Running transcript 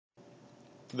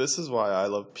This is why I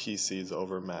love PCs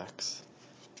over Macs.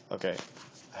 Okay,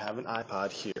 I have an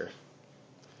iPod here,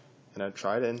 and I've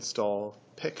tried to install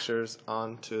pictures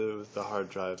onto the hard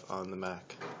drive on the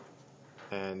Mac.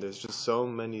 And there's just so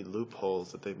many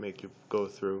loopholes that they make you go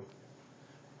through.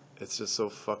 It's just so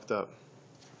fucked up.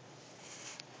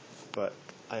 But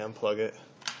I unplug it,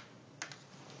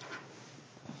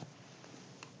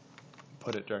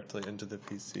 put it directly into the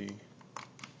PC,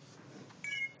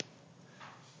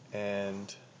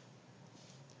 and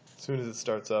as soon as it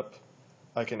starts up,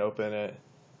 I can open it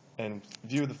and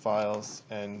view the files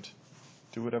and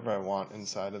do whatever I want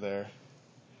inside of there.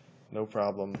 No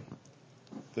problem.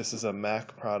 This is a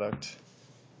Mac product.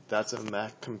 That's a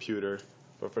Mac computer,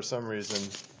 but for some reason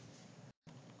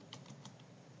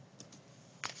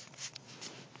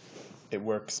it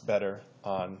works better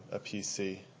on a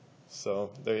PC. So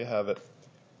there you have it.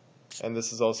 And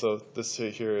this is also, this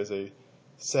here is a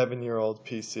 7-year-old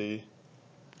PC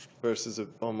versus an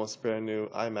almost brand new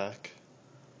iMac.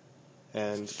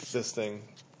 And this thing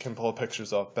can pull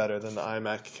pictures off better than the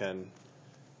iMac can.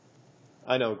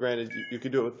 I know, granted, you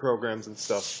could do it with programs and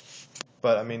stuff,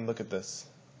 but I mean, look at this.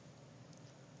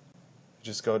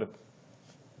 Just go to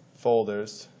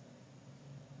folders,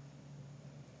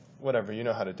 whatever, you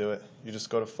know how to do it. You just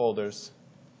go to folders,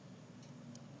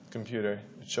 computer,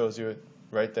 it shows you it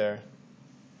right there.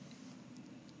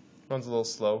 Runs a little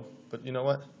slow, but you know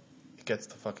what? It gets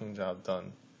the fucking job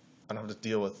done. I don't have to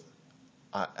deal with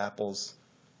Apple's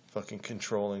fucking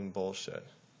controlling bullshit.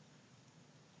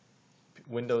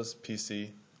 Windows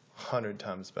PC, 100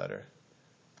 times better.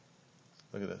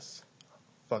 Look at this.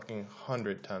 Fucking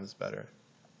 100 times better.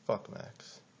 Fuck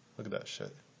Macs. Look at that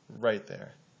shit. Right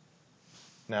there.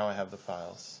 Now I have the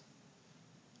files.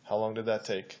 How long did that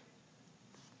take?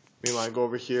 Meanwhile, I go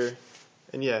over here,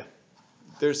 and yeah,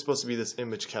 there's supposed to be this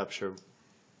image capture,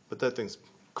 but that thing's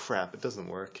crap. It doesn't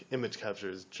work. Image capture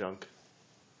is junk.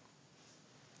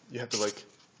 You have to like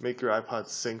make your iPod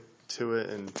sync to it,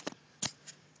 and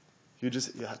you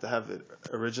have to have it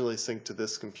originally synced to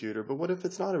this computer. But what if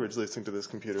it's not originally synced to this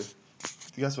computer?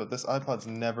 Guess what? This iPod's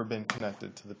never been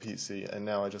connected to the PC, and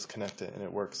now I just connect it and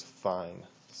it works fine.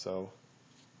 So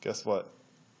guess what?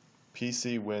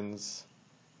 PC wins,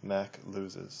 Mac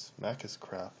loses. Mac is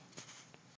crap.